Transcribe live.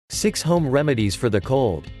6 Home Remedies for the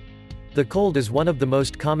Cold. The cold is one of the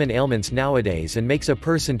most common ailments nowadays and makes a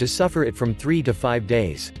person to suffer it from 3 to 5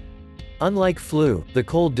 days. Unlike flu, the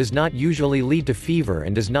cold does not usually lead to fever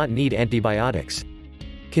and does not need antibiotics.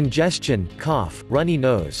 Congestion, cough, runny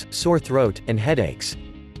nose, sore throat, and headaches.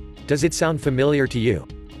 Does it sound familiar to you?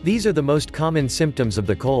 These are the most common symptoms of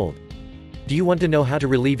the cold. Do you want to know how to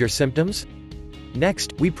relieve your symptoms?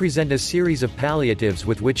 Next, we present a series of palliatives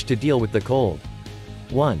with which to deal with the cold.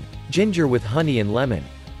 1. Ginger with honey and lemon.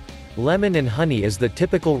 Lemon and honey is the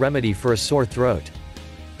typical remedy for a sore throat.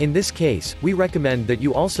 In this case, we recommend that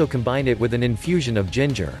you also combine it with an infusion of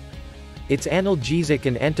ginger. Its analgesic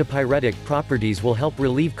and antipyretic properties will help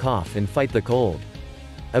relieve cough and fight the cold.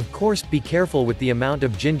 Of course, be careful with the amount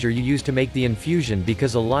of ginger you use to make the infusion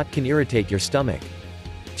because a lot can irritate your stomach.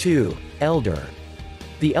 2. Elder.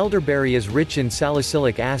 The elderberry is rich in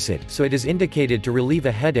salicylic acid, so it is indicated to relieve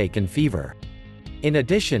a headache and fever. In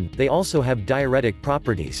addition, they also have diuretic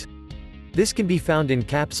properties. This can be found in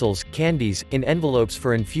capsules, candies, in envelopes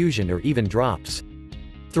for infusion or even drops.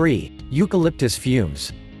 3. Eucalyptus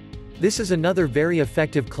fumes. This is another very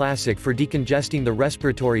effective classic for decongesting the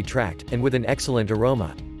respiratory tract, and with an excellent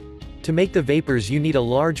aroma. To make the vapors you need a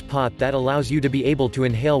large pot that allows you to be able to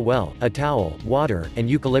inhale well, a towel, water, and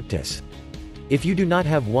eucalyptus. If you do not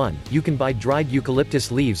have one, you can buy dried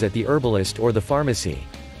eucalyptus leaves at the herbalist or the pharmacy.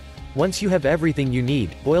 Once you have everything you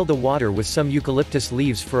need, boil the water with some eucalyptus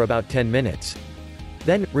leaves for about 10 minutes.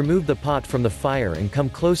 Then, remove the pot from the fire and come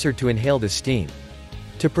closer to inhale the steam.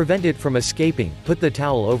 To prevent it from escaping, put the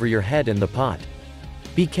towel over your head and the pot.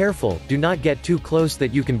 Be careful, do not get too close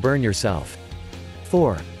that you can burn yourself.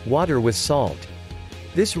 4. Water with salt.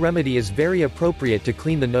 This remedy is very appropriate to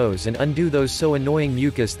clean the nose and undo those so annoying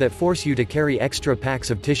mucus that force you to carry extra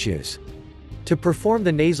packs of tissues. To perform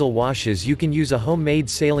the nasal washes you can use a homemade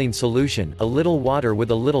saline solution, a little water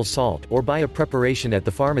with a little salt, or buy a preparation at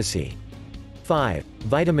the pharmacy. 5.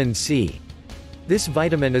 Vitamin C. This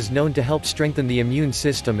vitamin is known to help strengthen the immune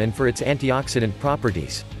system and for its antioxidant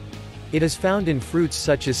properties. It is found in fruits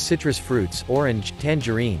such as citrus fruits, orange,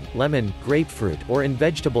 tangerine, lemon, grapefruit, or in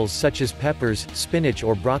vegetables such as peppers, spinach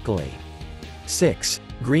or broccoli. 6.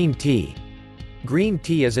 Green tea. Green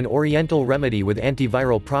tea is an oriental remedy with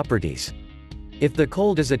antiviral properties. If the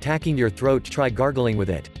cold is attacking your throat, try gargling with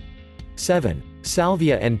it. 7.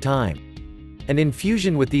 Salvia and thyme. An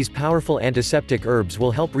infusion with these powerful antiseptic herbs will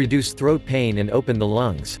help reduce throat pain and open the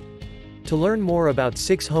lungs. To learn more about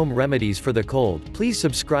 6 home remedies for the cold, please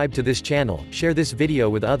subscribe to this channel, share this video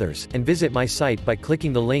with others, and visit my site by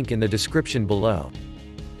clicking the link in the description below.